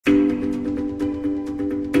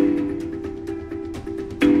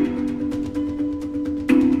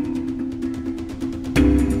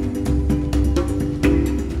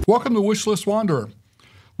Welcome to Wishlist Wanderer.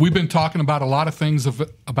 We've been talking about a lot of things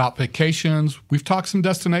about vacations. We've talked some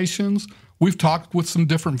destinations. We've talked with some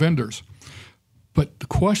different vendors. But the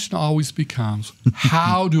question always becomes,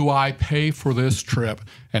 how do I pay for this trip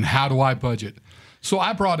and how do I budget? So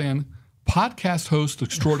I brought in podcast host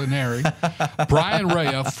extraordinary, Bryan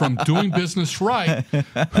Raya from Doing Business Right,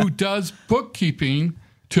 who does bookkeeping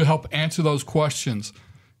to help answer those questions.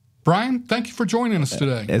 Bryan, thank you for joining us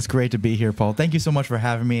today. It's great to be here, Paul. Thank you so much for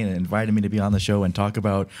having me and inviting me to be on the show and talk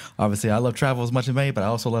about, obviously, I love travel as much as anybody, but I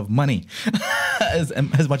also love money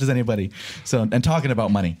as much as anybody. So, and talking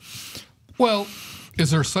about money. Well,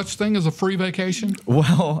 is there such thing as a free vacation?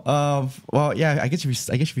 Well, yeah. I guess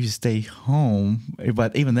if you stay home,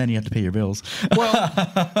 but even then you have to pay your bills. Well,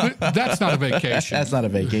 that's not a vacation. That's not a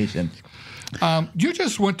vacation. You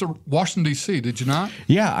just went to Washington, D.C., did you not?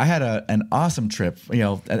 Yeah, I had an awesome trip,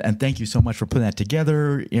 and thank you so much for putting that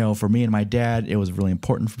together. For me and my dad, it was really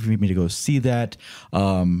important for me to go see that.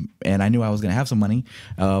 And I knew I was going to have some money,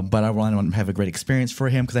 but I wanted to have a great experience for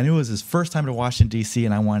him because I knew it was his first time to Washington, D.C.,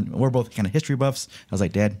 and we're both kind of history buffs. I was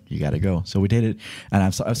like, Dad, you got to go. So we did it, and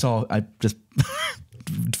I just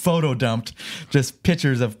photo dumped just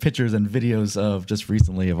pictures and videos of just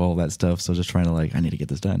recently of all that stuff. So just trying to I need to get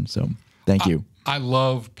this done. So thank you. I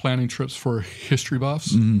love planning trips for history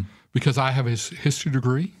buffs because I have a history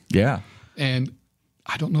degree. Yeah. And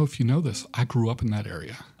I don't know if you know this. I grew up in that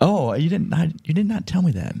area. Oh, you did not tell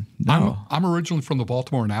me that. No. I'm originally from the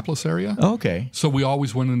Baltimore Annapolis area. Oh, okay. So we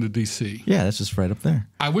always went into D.C. Yeah, that's just right up there.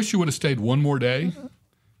 I wish you would have stayed one more day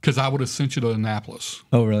because I would have sent you to Annapolis.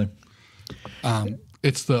 Oh, really?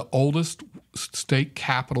 It's the oldest state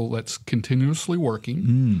capital that's continuously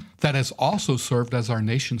working that has also served as our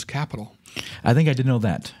nation's capital. I think I did know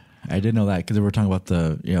that. Because we were talking about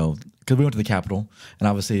because we went to the Capitol, and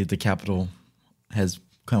obviously the Capitol has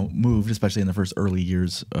kind of moved, especially in the first early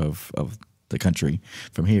years of the country,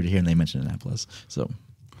 from here to here, and they mentioned Annapolis. So,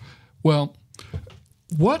 well,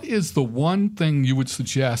 what is the one thing you would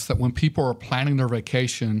suggest that when people are planning their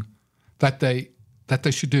vacation that they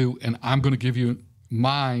should do? And I'm going to give you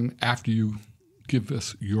mine after you give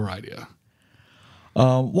us your idea.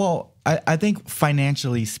 Well, I think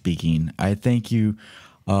financially speaking, I think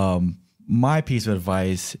my piece of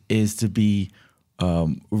advice is to be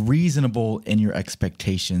reasonable in your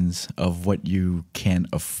expectations of what you can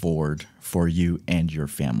afford for you and your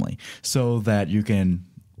family so that you can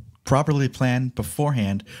properly plan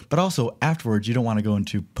beforehand, but also afterwards, you don't want to go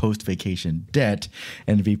into post-vacation debt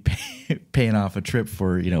and be paying off a trip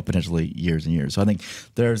for, potentially years and years. So I think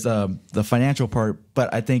there's the financial part,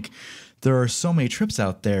 but I think there are so many trips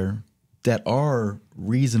out there that are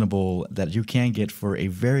reasonable that you can get for a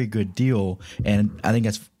very good deal. And I think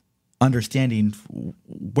that's understanding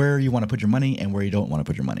where you want to put your money and where you don't want to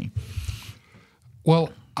put your money.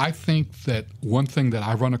 Well, I think that one thing that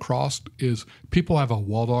I run across is people have a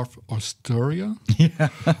Waldorf Astoria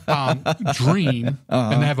dream,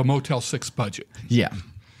 and they have a Motel 6 budget. Yeah.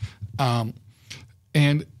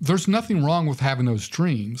 And there's nothing wrong with having those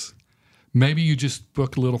dreams. Maybe you just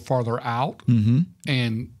book a little farther out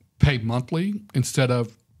and pay monthly instead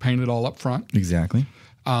of paying it all up front. Exactly.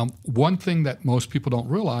 One thing that most people don't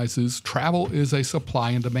realize is travel is a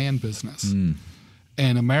supply and demand business.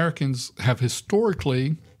 And Americans have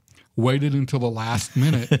historically waited until the last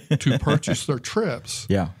minute to purchase their trips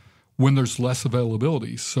when there's less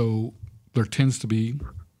availability. So there tends to be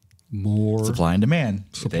more supply and demand.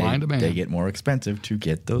 They get more expensive to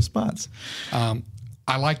get those spots.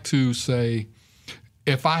 I like to say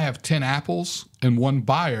if I have 10 apples and one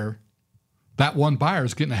buyer, that one buyer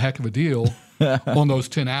is getting a heck of a deal on those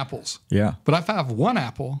 10 apples. Yeah. But if I have one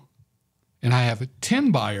apple and I have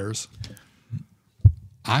 10 buyers,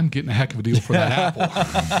 I'm getting a heck of a deal for that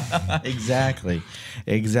apple. Exactly.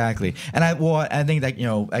 And I think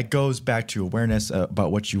that, it goes back to awareness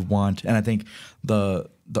about what you want. And I think the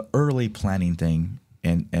early planning thing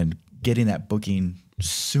and getting that booking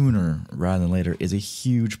sooner rather than later is a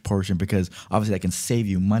huge portion because obviously that can save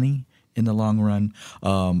you money in the long run.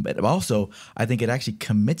 But also I think it actually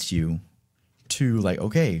commits you to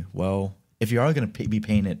okay, well, if you are going to be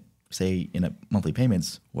paying it, say in a monthly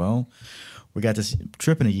payments, well, we got this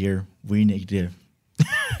trip in a year. We need to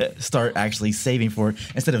start actually saving for it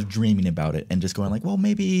instead of dreaming about it and just going well,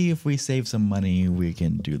 maybe if we save some money, we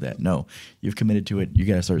can do that. No, you've committed to it. You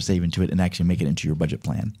got to start saving to it and actually make it into your budget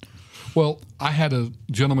plan. Well, I had a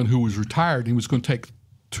gentleman who was retired. He was going to take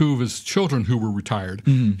two of his children who were retired.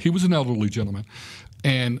 He was an elderly gentleman.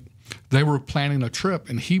 And they were planning a trip,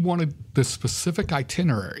 and he wanted this specific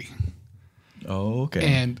itinerary. Oh, okay.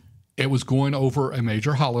 And it was going over a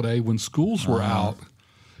major holiday when schools were out,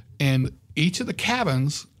 and each of the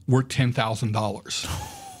cabins were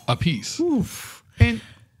 $10,000 a piece. Oof. And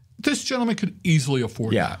this gentleman could easily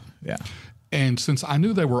afford that. Yeah. And since I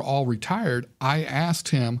knew they were all retired, I asked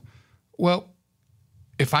him, well,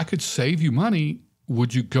 if I could save you money,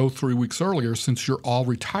 would you go 3 weeks earlier since you're all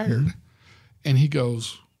retired? Mm-hmm. And he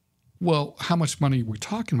goes, well, how much money are we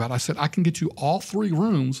talking about? I said, I can get you all 3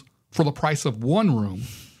 rooms for the price of 1 room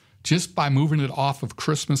just by moving it off of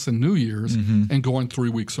Christmas and New Year's and going 3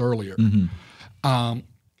 weeks earlier. And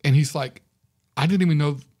he's like, I didn't even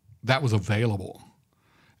know that was available.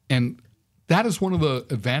 And that is one of the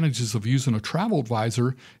advantages of using a travel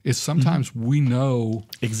advisor is sometimes we know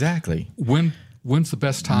exactly when's the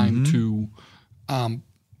best time to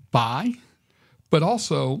buy, but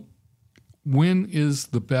also when is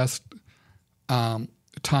the best time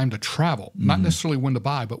to travel. Not necessarily when to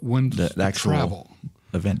buy, but when to travel.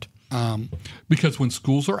 Event. Because when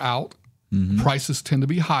schools are out, prices tend to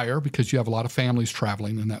be higher because you have a lot of families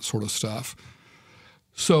traveling and that sort of stuff.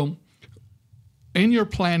 So in your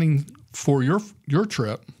planning for your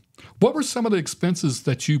trip, what were some of the expenses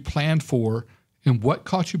that you planned for and what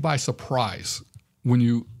caught you by surprise when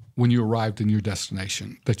you arrived in your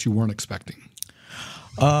destination that you weren't expecting?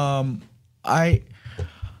 Well,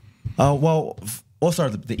 we'll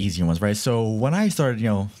start with the easier ones, right? So when I started,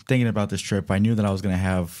 thinking about this trip, I knew that I was going to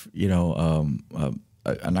have,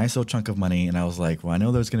 a nice little chunk of money, and I was like, well, I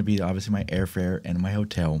know there's going to be obviously my airfare and my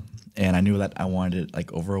hotel, and I knew that I wanted it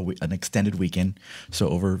like over an extended weekend, so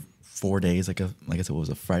over 4 days, like I said, it was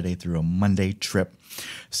a Friday through a Monday trip.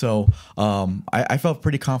 So I felt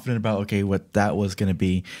pretty confident about what that was going to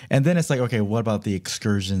be, and then it's like, okay, what about the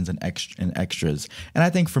excursions and extras? And I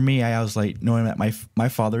think for me, I was like, knowing that my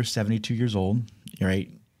father's 72 years old, right,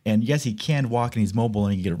 and yes, he can walk and he's mobile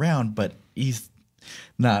and he can get around, but he's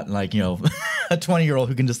not like, a 20-year-old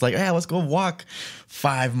who can just like, hey, let's go walk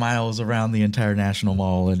 5 miles around the entire National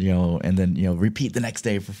Mall and then repeat the next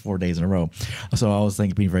day for 4 days in a row. So I was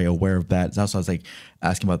being very aware of that. Also, I was like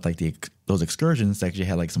asking about like those excursions that actually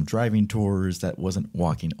had like some driving tours that wasn't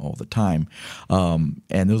walking all the time.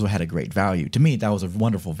 And those had a great value. To me, that was a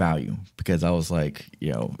wonderful value because I was like,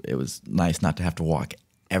 it was nice not to have to walk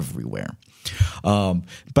everywhere.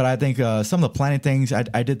 But I think some of the planning things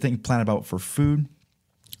I did plan about for food,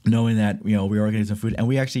 knowing that we were getting some food, and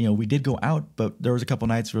we actually we did go out, but there was a couple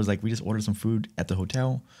nights where it was like we just ordered some food at the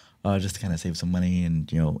hotel just to kind of save some money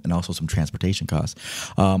and and also some transportation costs.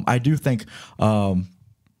 I do think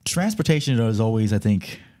transportation is always, I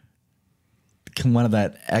think, one of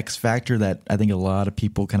that X factor that I think a lot of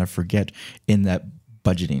people kind of forget in that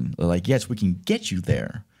budgeting. Like, yes, we can get you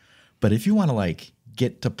there, but if you want to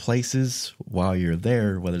get to places while you're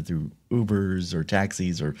there, whether through Ubers or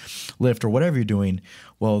taxis or Lyft or whatever you're doing,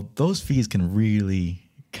 well, those fees can really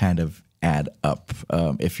kind of add up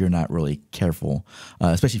if you're not really careful,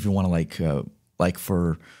 especially if you want to like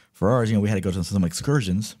for ours, we had to go to some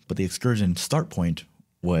excursions, but the excursion start point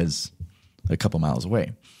was a couple miles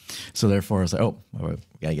away. So therefore, I was like, oh, we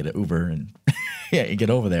gotta get an Uber and you get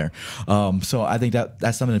over there. So I think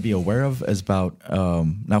that's something to be aware of. Is about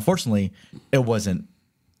now. Fortunately, it wasn't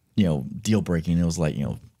deal breaking. It was like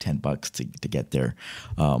 $10 to get there.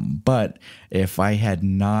 But if I had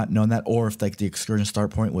not known that, or if the excursion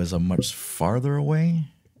start point was a much farther away,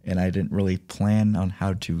 and I didn't really plan on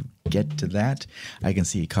how to get to that, I can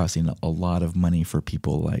see it costing a lot of money for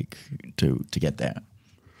people to get that.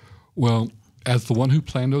 Well, as the one who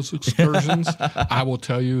planned those excursions, I will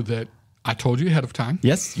tell you that I told you ahead of time.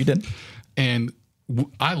 Yes, you did. And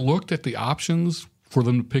I looked at the options for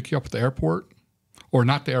them to pick you up at the airport, or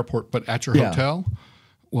not the airport, but at your hotel.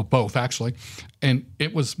 Well, both actually. And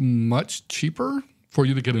it was much cheaper for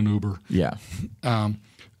you to get an Uber. Yeah.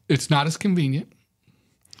 It's not as convenient,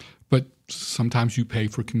 but sometimes you pay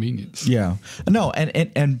for convenience. Yeah. No,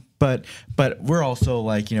 but we're also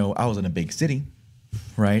I was in a big city,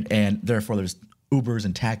 right? And therefore there's Ubers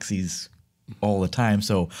and taxis all the time.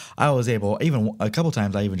 So I was able, even a couple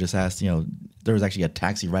times, I even just asked, there was actually a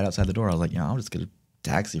taxi right outside the door. I was like, I'll just get a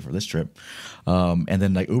taxi for this trip. And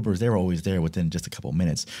then Ubers, they were always there within just a couple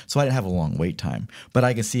minutes. So I didn't have a long wait time. But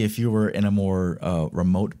I can see if you were in a more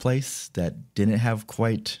remote place that didn't have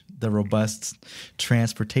quite the robust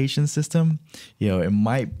transportation system, it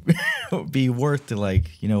might be worth to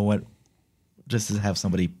just to have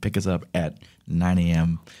somebody pick us up at 9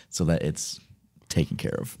 a.m. so that it's taken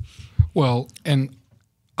care of. Well, and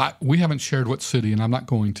we haven't shared what city, and I'm not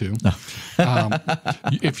going to.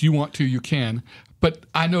 If you want to, you can. But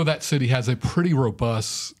I know that city has a pretty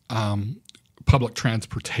robust public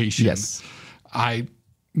transportation. Yes. I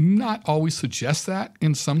not always suggest that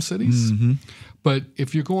in some cities. Mm-hmm. But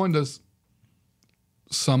if you're going to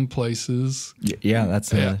some places. Yeah,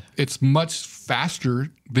 that's it's much faster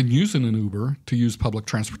than using an Uber to use public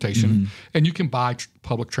transportation, and you can buy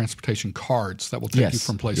public transportation cards that will take you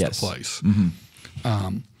from place to place.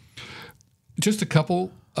 Just a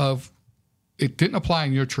couple of, it didn't apply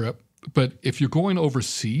in your trip, but if you're going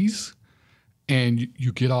overseas and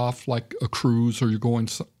you get off like a cruise or you're going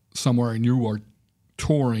somewhere and you are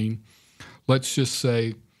touring, let's just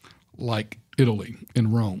say like Italy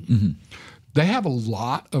in Rome, they have a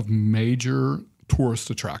lot of major tourist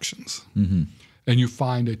attractions, and you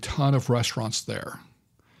find a ton of restaurants there.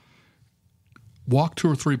 Walk 2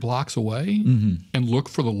 or 3 blocks away and look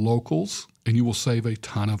for the locals, and you will save a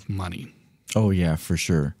ton of money. Oh yeah, for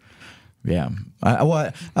sure. Yeah. I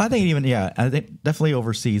think I think definitely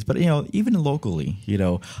overseas, but even locally,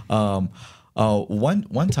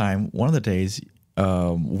 one time, one of the days,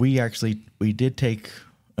 we did take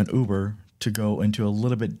an Uber to go into a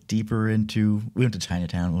little bit deeper into. We went to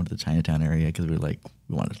Chinatown. We went to the Chinatown area because we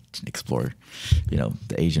wanted to explore, the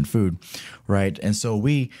Asian food, right? And so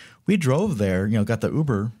we drove there, got the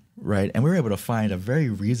Uber, right, and we were able to find a very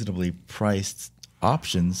reasonably priced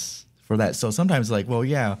options for that. So sometimes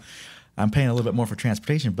I'm paying a little bit more for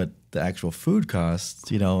transportation, but the actual food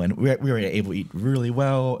costs, and we were able to eat really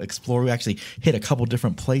well, explore. We actually hit a couple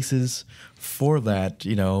different places for that,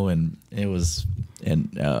 and it was,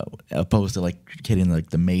 opposed to hitting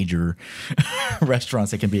the major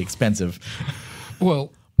restaurants that can be expensive.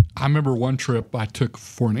 Well, I remember one trip I took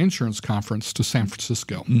for an insurance conference to San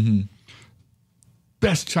Francisco.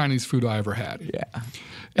 Best Chinese food I ever had. Yeah.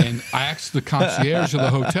 And I asked the concierge of the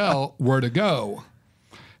hotel where to go.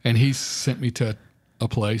 And he sent me to a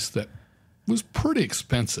place that was pretty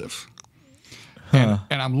expensive. And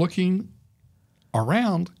I'm looking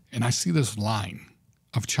around, and I see this line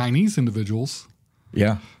of Chinese individuals.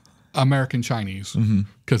 Yeah. American Chinese.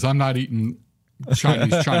 Because I'm not eating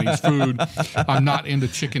Chinese food. I'm not into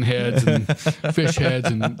chicken heads and fish heads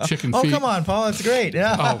and chicken feet. Oh, come on, Paul. That's great.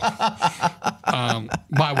 Yeah.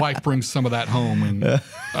 My wife brings some of that home. And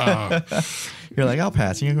you're like, I'll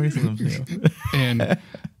pass. And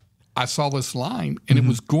I saw this line, and it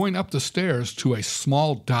was going up the stairs to a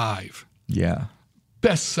small dive. Yeah.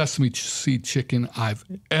 Best sesame seed chicken I've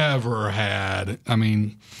ever had. I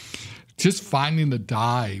mean, just finding the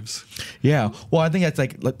dives. Yeah. Well, I think that's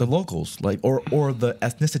like the locals, or the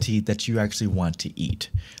ethnicity that you actually want to eat.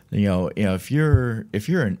 If you're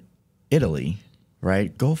in Italy,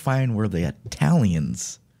 right, go find where the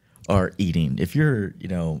Italians are eating. If you're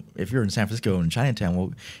in San Francisco and Chinatown,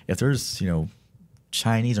 well, if there's,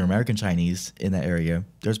 Chinese or American Chinese in that area,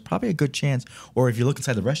 there's probably a good chance. Or if you look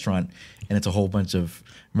inside the restaurant and it's a whole bunch of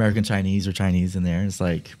American Chinese or Chinese in there, it's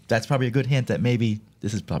that's probably a good hint that maybe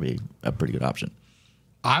this is probably a pretty good option.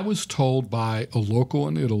 I was told by a local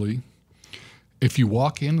in Italy, if you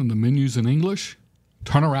walk in and the menu's in English,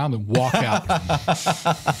 turn around and walk out.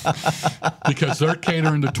 Because they're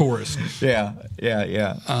catering to tourists. Yeah.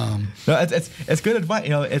 No, it's good advice.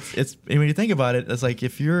 It's when you think about it, it's like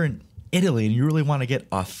if you're in Italy and you really want to get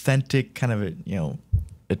authentic kind of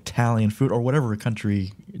Italian food or whatever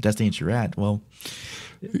country destination you're at, well,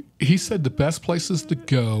 he said the best places to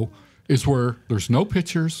go is where there's no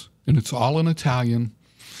pictures and it's all in Italian.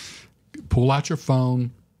 Pull out your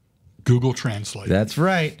phone, Google Translate. That's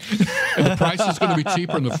right. And the price is going to be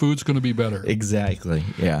cheaper and the food's going to be better. Exactly.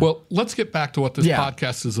 Yeah. Well, let's get back to what this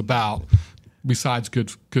podcast is about. Besides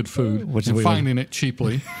good food and finding it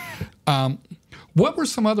cheaply. What were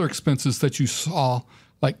some other expenses that you saw?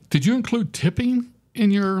 Did you include tipping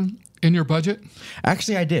in your budget?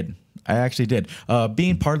 Actually, I did.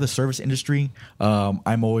 Being part of the service industry,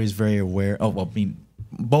 I'm always very aware.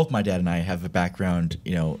 Both my dad and I have a background,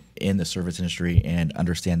 in the service industry and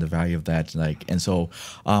understand the value of that. And so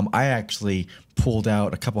I actually pulled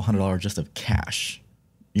out a couple $100 just of cash,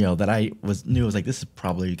 that I knew was this is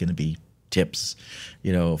probably going to be tips,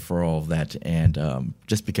 for all of that. And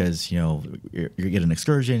just because, you get an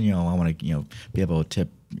excursion, I want to, be able to tip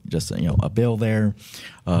just, a bill there.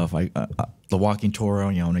 If the walking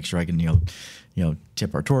tour, make sure I can,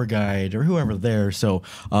 tip our tour guide or whoever there. So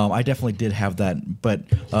I definitely did have that. But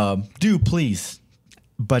do please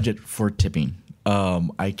budget for tipping.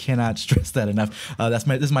 I cannot stress that enough. This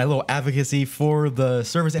is my little advocacy for the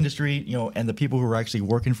service industry, and the people who are actually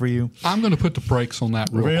working for you. I'm going to put the brakes on that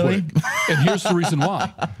real quick. And here's the reason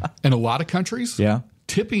why. In a lot of countries,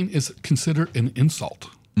 tipping is considered an insult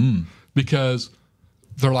because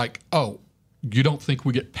they're like, oh, you don't think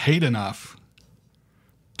we get paid enough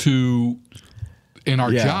in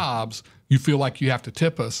our jobs? You feel like you have to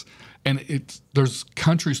tip us. And there's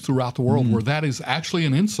countries throughout the world where that is actually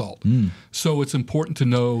an insult. So it's important to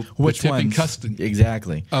know Which the tipping ones? custom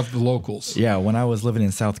Exactly. of the locals. Yeah, when I was living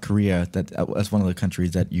in South Korea, that's one of the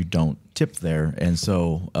countries that you don't tip there, and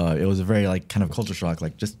so it was a very like kind of culture shock.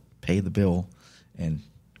 Like, just pay the bill and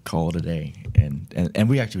call it a day. And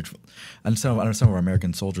we actually, and some of our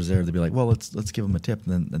American soldiers there, they'd be like, well, let's give them a tip,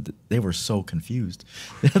 and then they were so confused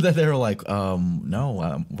that they were like,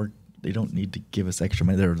 no, they don't need to give us extra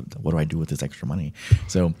money. What do I do with this extra money?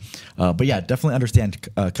 So, but yeah, definitely understand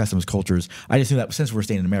customs cultures. I just knew that since we're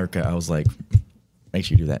staying in America, I was like, make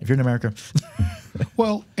sure you do that if you're in America.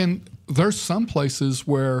 Well, and there's some places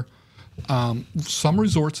where some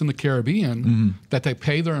resorts in the Caribbean that they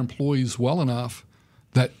pay their employees well enough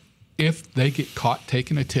that if they get caught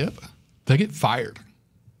taking a tip, they get fired.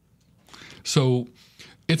 So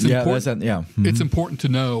it's important. It's important to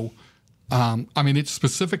know. I mean, it's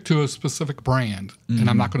specific to a specific brand, and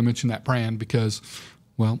I'm not going to mention that brand because,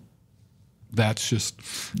 well, that's just,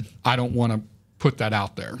 I don't want to put that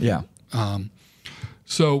out there. Yeah.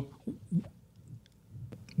 So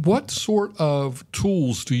what sort of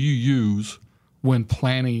tools do you use when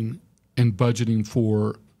planning and budgeting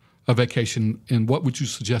for a vacation, and what would you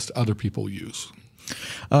suggest other people use?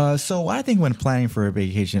 So I think when planning for a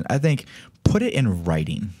vacation, I think put it in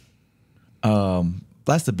writing.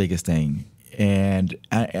 That's the biggest thing. And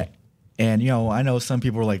you know, I know some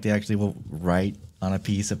people are like, they actually will write on a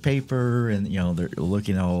piece of paper, and you know, they're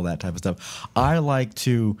looking at all that type of stuff. I like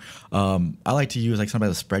to use like some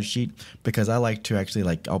type of spreadsheet, because I like to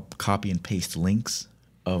actually I'll copy and paste links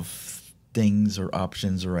of things or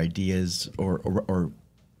options or ideas or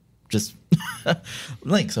just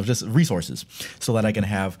links of just resources, so that I can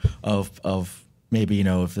have of maybe, you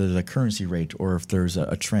know, if there's a currency rate, or if there's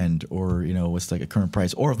a trend, or, you know, what's like a current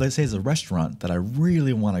price, or if let's say there's a restaurant that I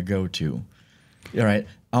really want to go to. All right,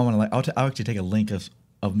 I'll actually take a link of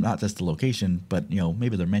not just the location, but, you know,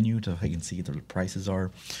 maybe their menu, so I can see what their prices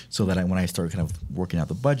are, so that when I start kind of working out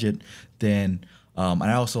the budget, then and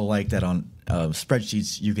I also like that on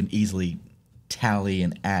spreadsheets you can easily tally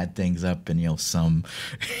and add things up, and, you know, some,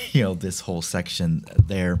 you know, this whole section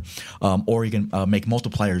there, or you can make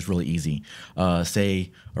multipliers really easy.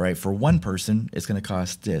 Say, all right, for one person it's going to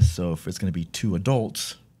cost this, so if it's going to be 2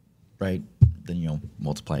 adults, right, then, you know,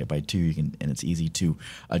 multiply it by 2. You can, and it's easy to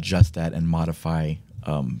adjust that and modify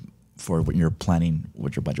for when you're planning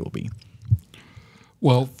what your budget will be.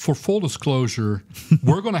 Well, for full disclosure,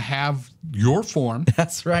 we're going to have your form.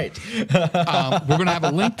 That's right. We're going to have a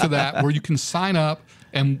link to that where you can sign up,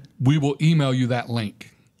 and we will email you that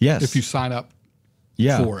link. Yes. If you sign up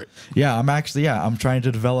for it. Yeah, I'm trying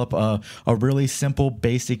to develop a really simple,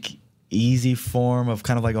 basic, easy form of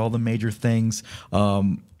kind of like all the major things.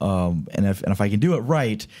 And if I can do it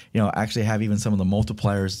right, you know, actually have even some of the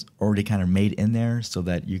multipliers already kind of made in there, so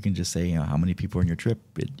that you can just say, you know, how many people are in your trip.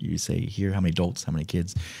 You say here, how many adults, how many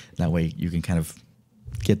kids. That way you can kind of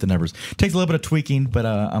get the numbers. It takes a little bit of tweaking, but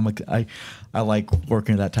I like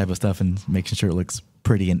working that type of stuff and making sure it looks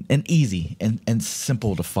pretty and easy and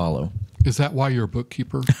simple to follow. Is that why you're a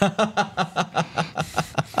bookkeeper?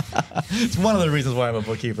 It's one of the reasons why I'm a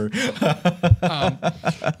bookkeeper.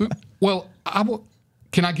 Well,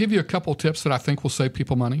 can I give you a couple tips that I think will save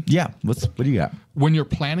people money? Yeah. What do you got? When you're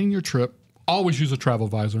planning your trip, always use a travel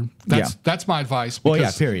advisor. That's my advice. Well,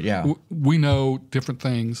 yeah, period. Yeah. We know different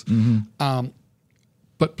things.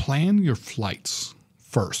 But plan your flights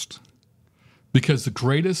first, because the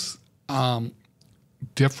greatest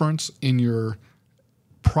difference in your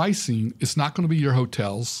pricing is not going to be your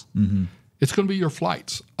hotels. It's going to be your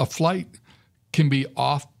flights. A flight can be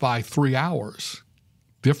off by 3 hours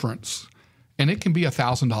difference, and it can be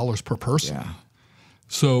 $1,000 per person. Yeah.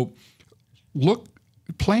 So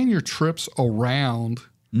plan your trips around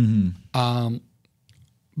the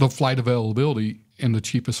flight availability and the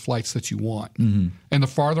cheapest flights that you want. And the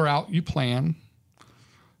farther out you plan,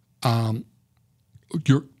 I'm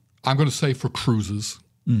going to say for cruises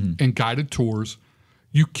and guided tours,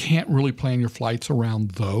 you can't really plan your flights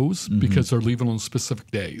around those because they're leaving on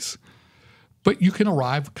specific days. But you can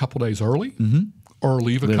arrive a couple days early or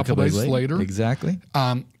leave a couple days later. Exactly.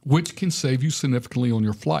 Which can save you significantly on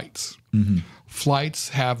your flights. Flights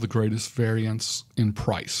have the greatest variance in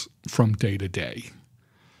price from day to day.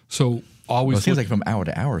 So always it seems like from hour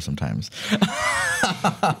to hour sometimes.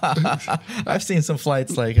 I've seen some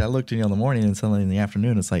flights, like I looked in the morning and suddenly in the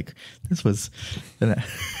afternoon, it's like, this was...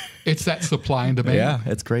 It's that supply and demand. Yeah,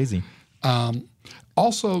 it's crazy.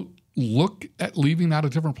 Also, look at leaving out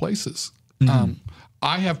of different places.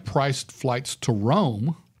 I have priced flights to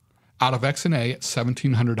Rome out of XNA at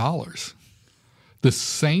 $1,700. The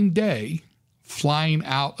same day, flying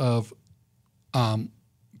out of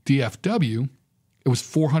DFW, it was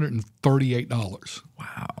 $438.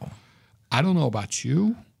 Wow. I don't know about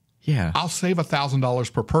you. Yeah. I'll save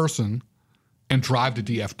 $1,000 per person and drive to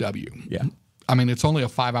DFW. Yeah. I mean, it's only a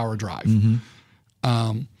 5-hour drive.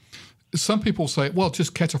 Some people say, well,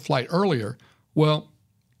 just catch a flight earlier. Well,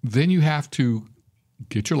 then you have to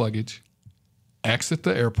get your luggage, exit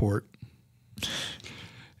the airport,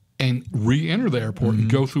 and re-enter the airport and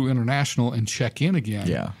go through international and check in again.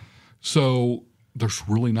 Yeah. So there's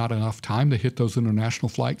really not enough time to hit those international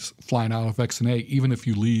flights flying out of XNA, even if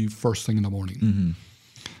you leave first thing in the morning.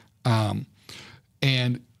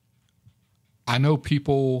 And I know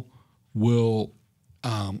people will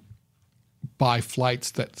buy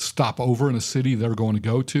flights that stop over in a city they're going to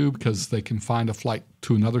go to because they can find a flight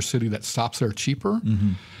to another city that stops there cheaper.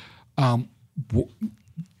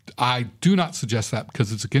 I do not suggest that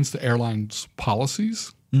because it's against the airline's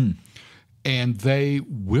policies, and they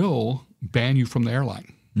will ban you from the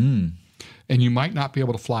airline. And you might not be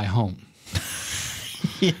able to fly home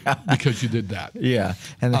because you did that. Yeah.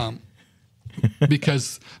 And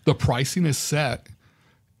because the pricing is set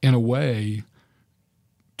in a way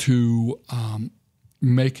to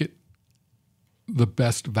make it the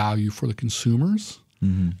best value for the consumers.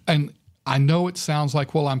 And I know it sounds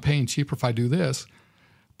like, well, I'm paying cheaper if I do this.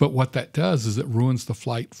 But what that does is it ruins the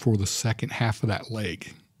flight for the second half of that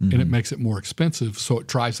leg. And it makes it more expensive. So it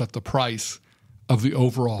drives up the price of the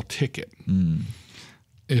overall ticket.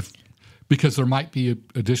 Because there might be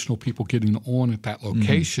additional people getting on at that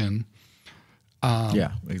location.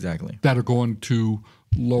 yeah, exactly. That are going to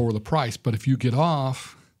lower the price. But if you get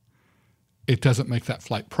off, it doesn't make that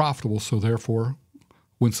flight profitable. So therefore,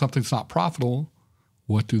 when something's not profitable,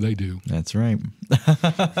 what do they do? That's right.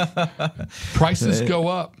 Prices go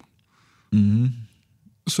up.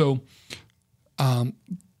 So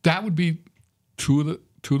that would be two of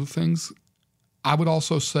the things. I would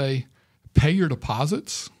also say pay your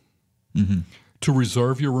deposits to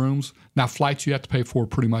reserve your rooms. Now, flights you have to pay for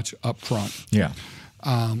pretty much up front. Yeah.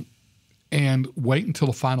 And wait until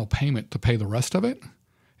the final payment to pay the rest of it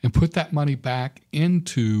and put that money back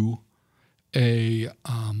into a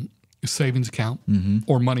savings account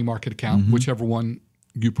or money market account, whichever one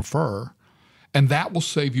you prefer. And that will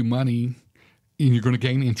save you money and you're going to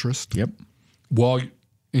gain interest. Yep.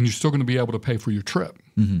 And you're still going to be able to pay for your trip.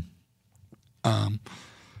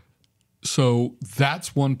 So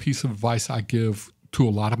that's one piece of advice I give to a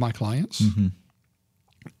lot of my clients.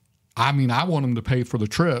 I mean, I want them to pay for the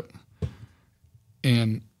trip.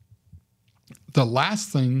 And the last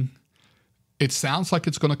thing, it sounds like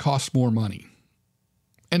it's going to cost more money.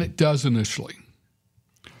 And it does initially.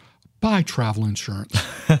 Buy travel insurance.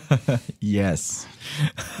 Yes.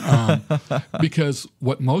 Because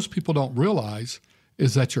what most people don't realize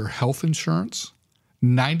is that your health insurance,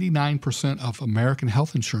 99% of American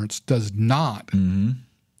health insurance does not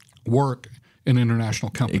work in international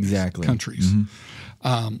countries.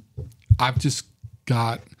 I just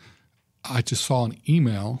saw an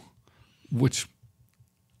email, which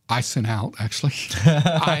I sent out, actually.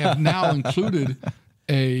 I have now included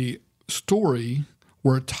a story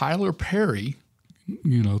where Tyler Perry,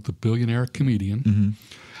 the billionaire comedian,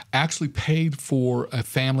 actually paid for a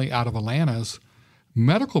family out of Atlanta's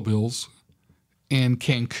medical bills in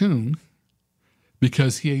Cancun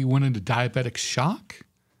because he went into diabetic shock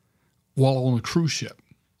while on a cruise ship.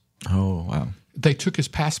 Oh, wow. They took his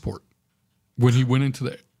passport when he went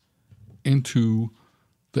into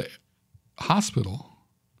the hospital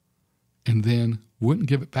and then wouldn't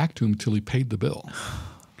give it back to him until he paid the bill.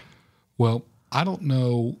 Well, I don't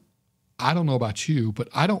know about you, but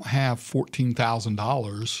I don't have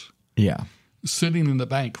 $14,000 sitting in the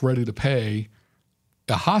bank ready to pay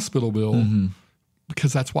a hospital bill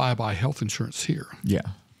because that's why I buy health insurance here. Yeah.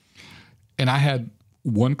 And I had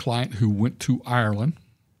one client who went to Ireland,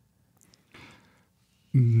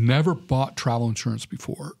 never bought travel insurance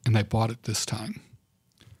before, and they bought it this time.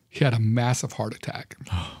 He had a massive heart attack.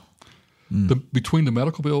 Between the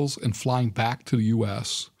medical bills and flying back to the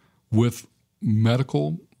U.S. with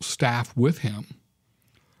medical staff with him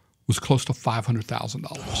was close to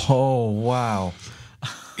 $500,000. Oh, wow.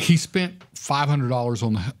 He spent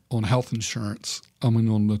 $500 on health insurance,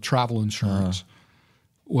 on the travel insurance.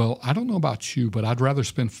 Well, I don't know about you, but I'd rather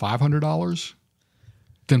spend $500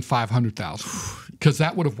 than $500,000 because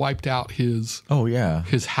that would have wiped out his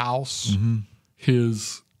his house,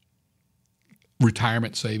 his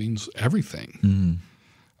retirement savings, everything.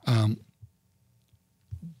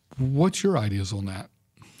 What's your ideas on that?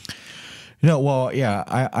 Well, yeah,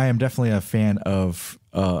 I am definitely a fan of,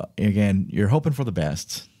 again, you're hoping for the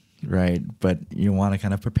best, right? But you want to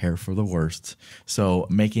kind of prepare for the worst. So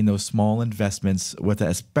making those small investments with that,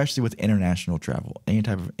 especially with international travel, any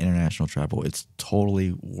type of international travel, it's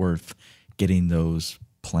totally worth getting those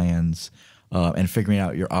plans and figuring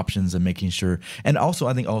out your options and making sure. And also,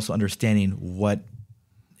 I think also understanding what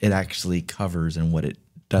it actually covers and what it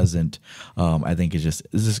doesn't. I think this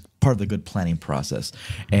is part of the good planning process.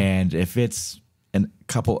 And if it's a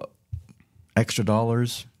couple extra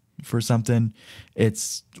dollars for something,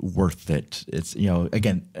 it's worth it. It's,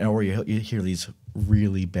 again, or you hear these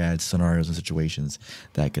really bad scenarios and situations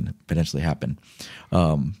that can potentially happen.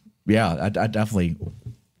 I definitely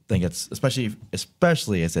think it's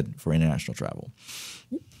especially I said for international travel.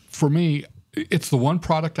 For me, it's the one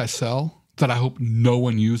product I sell that I hope no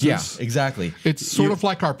one uses. Yeah, exactly. It's sort of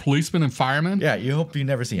like our policemen and firemen. Yeah, you hope you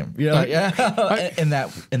never see them. In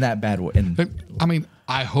that bad way. I mean,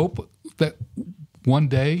 I hope that one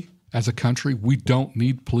day as a country we don't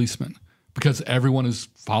need policemen because everyone is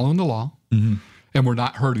following the law and we're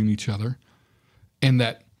not hurting each other, and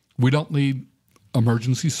that we don't need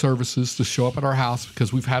emergency services to show up at our house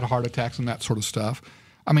because we've had heart attacks and that sort of stuff.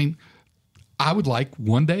 I mean, I would like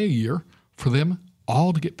one day a year for them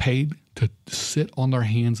all to get paid to sit on their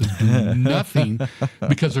hands and do nothing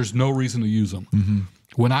because there's no reason to use them. Mm-hmm.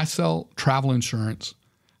 When I sell travel insurance,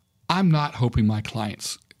 I'm not hoping my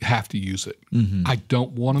clients have to use it. Mm-hmm. I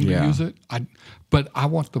don't want them to use it, but I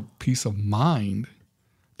want the peace of mind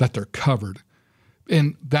that they're covered.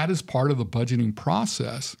 And that is part of the budgeting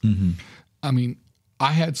process. Mm-hmm. I mean,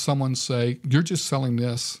 I had someone say, you're just selling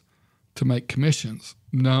this to make commissions.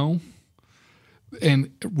 No.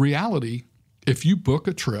 In reality, if you book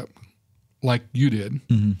a trip like you did,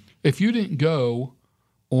 if you didn't go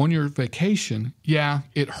on your vacation,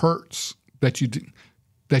 it hurts that you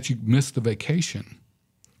missed the vacation.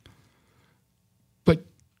 But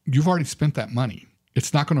you've already spent that money.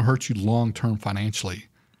 It's not going to hurt you long-term financially.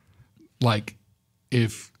 Like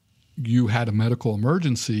if you had a medical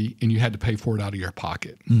emergency and you had to pay for it out of your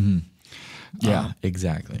pocket. Mm-hmm. Yeah,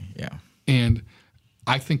 exactly. Yeah. And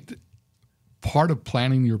I think that part of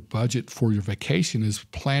planning your budget for your vacation is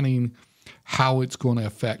planning how it's going to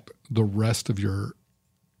affect the rest of your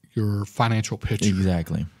financial picture.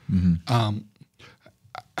 Exactly. Mm-hmm.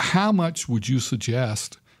 How much would you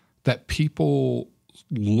suggest that people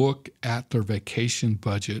look at their vacation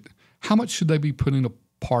budget? How much should they be putting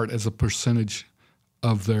apart as a percentage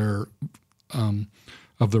of their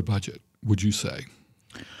budget, would you say?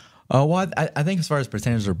 Well, I think as far as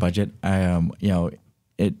percentage of their budget,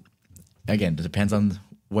 it again, it depends on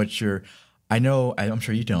what I'm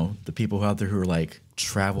sure you know the people out there who are like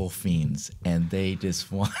travel fiends and they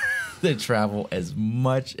just want to travel as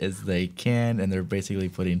much as they can, and they're basically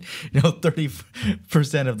putting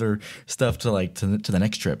 30% of their stuff to the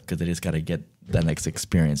next trip because they just got to get that next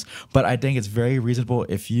experience. But I think it's very reasonable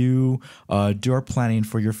if you do our planning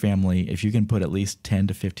for your family, if you can put at least 10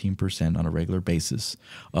 to 15% on a regular basis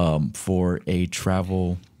for a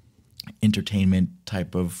travel entertainment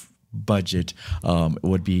type of budget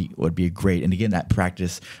would be great. And again, that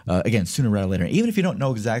practice sooner rather than later. Even if you don't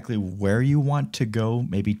know exactly where you want to go,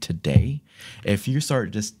 maybe today, if you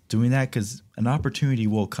start just doing that, because an opportunity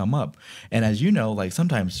will come up. And as you know, like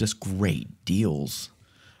sometimes just great deals,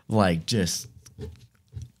 oh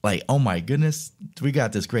my goodness, we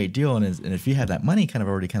got this great deal, and if you have that money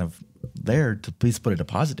already there, to please put a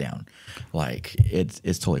deposit down,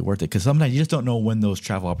 it's totally worth it, because sometimes you just don't know when those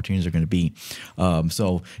travel opportunities are going to be.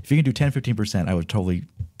 So if you can do 10-15%, I would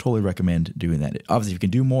totally recommend doing that. Obviously, if you can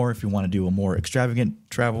do more, if you want to do a more extravagant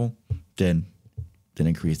travel, then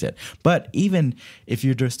increase it. But even if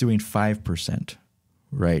you're just doing 5%,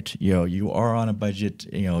 right? You are on a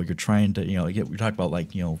budget. You're trying to we talked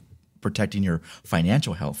about protecting your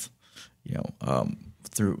financial health,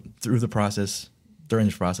 through the process, during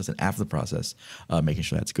this process, and after the process, making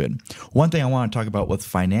sure that's good. One thing I want to talk about with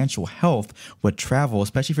financial health with travel,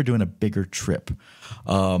 especially if you're doing a bigger trip,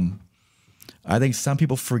 I think some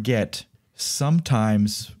people forget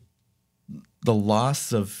sometimes the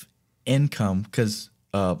loss of income, because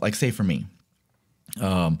say for me,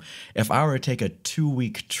 if I were to take a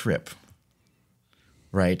 2-week trip,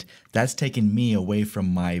 right, that's taking me away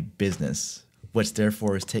from my business, which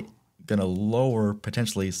therefore is going to lower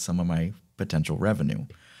potentially some of my potential revenue.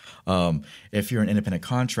 If you're an independent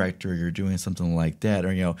contractor, you're doing something like that,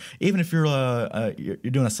 or even if you're you're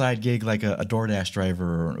doing a side gig like a DoorDash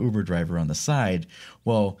driver or an Uber driver on the side,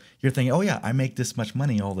 well, you're thinking, oh yeah, I make this much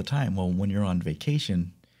money all the time. Well, when you're on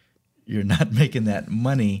vacation, you're not making that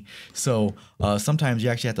money. So sometimes you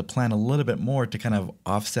actually have to plan a little bit more to kind of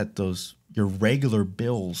offset your regular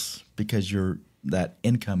bills, because that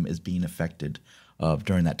income is being affected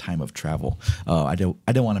during that time of travel. I don't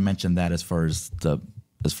want to mention that as far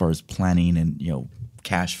as planning and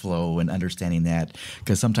cash flow and understanding that,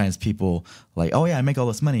 because sometimes people like, oh yeah, I make all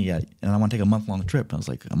this money, and I want to take a month-long trip. And I was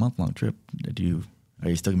like, a month-long trip? Are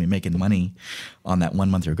you still gonna be making money on that 1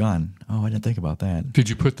 month you're gone? Oh, I didn't think about that. Did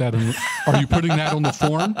you put that in? Are you putting that on the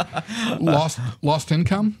form? Lost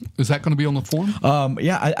income? Is that going to be on the form?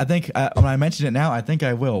 Yeah, I think when I mention it now, I think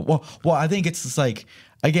I will. Well, I think it's just like,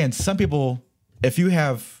 again, some people, if you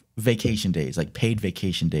have vacation days, like paid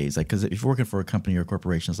vacation days, like, because if you're working for a company or a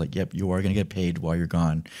corporation, it's like, yep, you are going to get paid while you're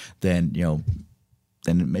gone. Then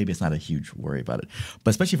then maybe it's not a huge worry about it. But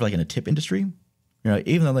especially for like in a tip industry.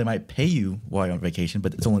 Even though they might pay you while you're on vacation,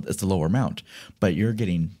 but it's the lower amount. But you're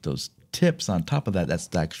getting those tips on top of that. That's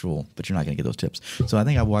the actual, but you're not going to get those tips. So I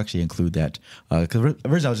think I will actually include that, because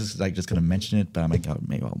originally I was just going to mention it, but maybe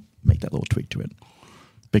I'll make that little tweak to it,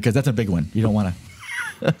 because that's a big one. You don't want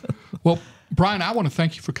to. Well, Bryan, I want to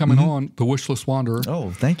thank you for coming on the Wishlist Wanderer.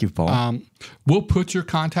 Oh, thank you, Paul. We'll put your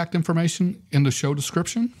contact information in the show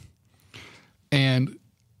description, and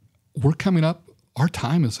we're coming up. Our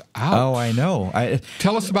time is out. Oh, I know.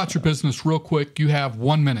 Tell us about your business real quick. You have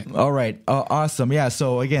 1 minute. All right. Awesome. Yeah.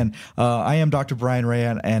 So again, I am Dr. Bryan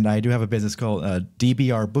Raya, and I do have a business called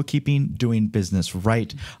DBR Bookkeeping, Doing Business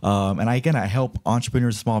Right. And I help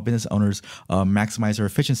entrepreneurs, small business owners maximize their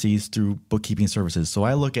efficiencies through bookkeeping services. So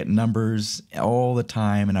I look at numbers all the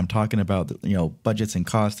time, and I'm talking about budgets and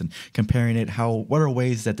costs and comparing it. What are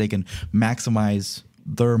ways that they can maximize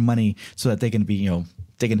their money so that they can be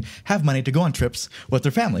they can have money to go on trips with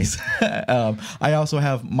their families. I also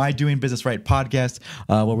have my Doing Business Right podcast,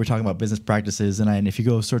 where we're talking about business practices. And if you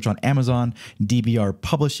go search on Amazon, DBR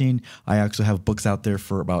Publishing, I actually have books out there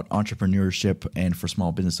about entrepreneurship and for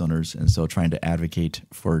small business owners. And so trying to advocate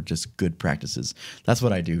for just good practices. That's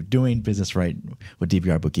what I do, Doing Business Right with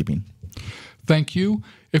DBR Bookkeeping. Thank you.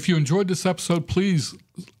 If you enjoyed this episode, please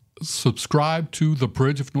subscribe to The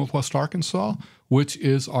Bridge of Northwest Arkansas, which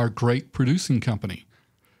is our great producing company.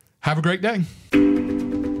 Have a great day.